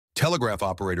Telegraph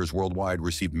operators worldwide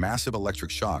received massive electric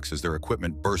shocks as their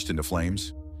equipment burst into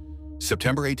flames.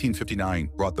 September 1859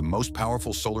 brought the most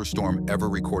powerful solar storm ever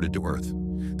recorded to Earth.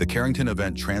 The Carrington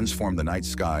Event transformed the night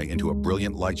sky into a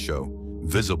brilliant light show,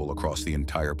 visible across the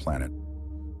entire planet.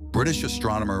 British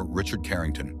astronomer Richard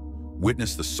Carrington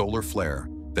witnessed the solar flare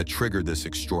that triggered this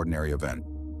extraordinary event.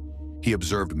 He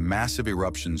observed massive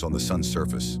eruptions on the sun's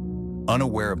surface,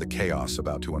 unaware of the chaos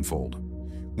about to unfold.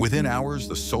 Within hours,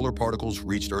 the solar particles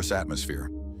reached Earth's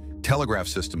atmosphere. Telegraph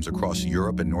systems across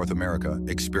Europe and North America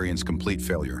experienced complete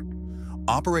failure.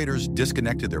 Operators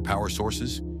disconnected their power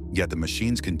sources, yet the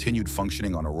machines continued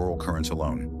functioning on auroral currents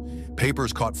alone.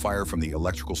 Papers caught fire from the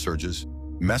electrical surges.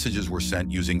 Messages were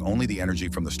sent using only the energy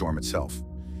from the storm itself.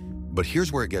 But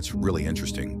here's where it gets really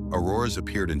interesting. Auroras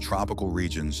appeared in tropical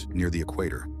regions near the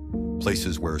equator,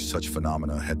 places where such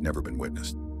phenomena had never been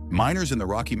witnessed. Miners in the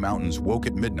Rocky Mountains woke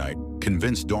at midnight,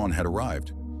 convinced dawn had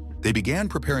arrived. They began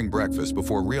preparing breakfast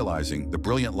before realizing the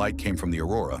brilliant light came from the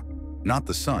aurora, not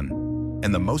the sun.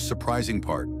 And the most surprising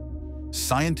part,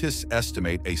 scientists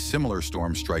estimate a similar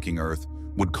storm striking Earth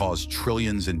would cause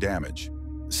trillions in damage.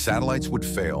 Satellites would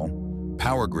fail,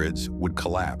 power grids would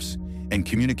collapse, and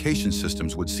communication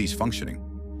systems would cease functioning.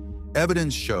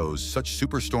 Evidence shows such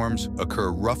superstorms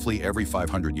occur roughly every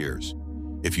 500 years.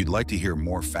 If you'd like to hear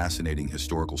more fascinating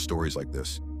historical stories like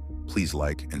this, please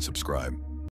like and subscribe.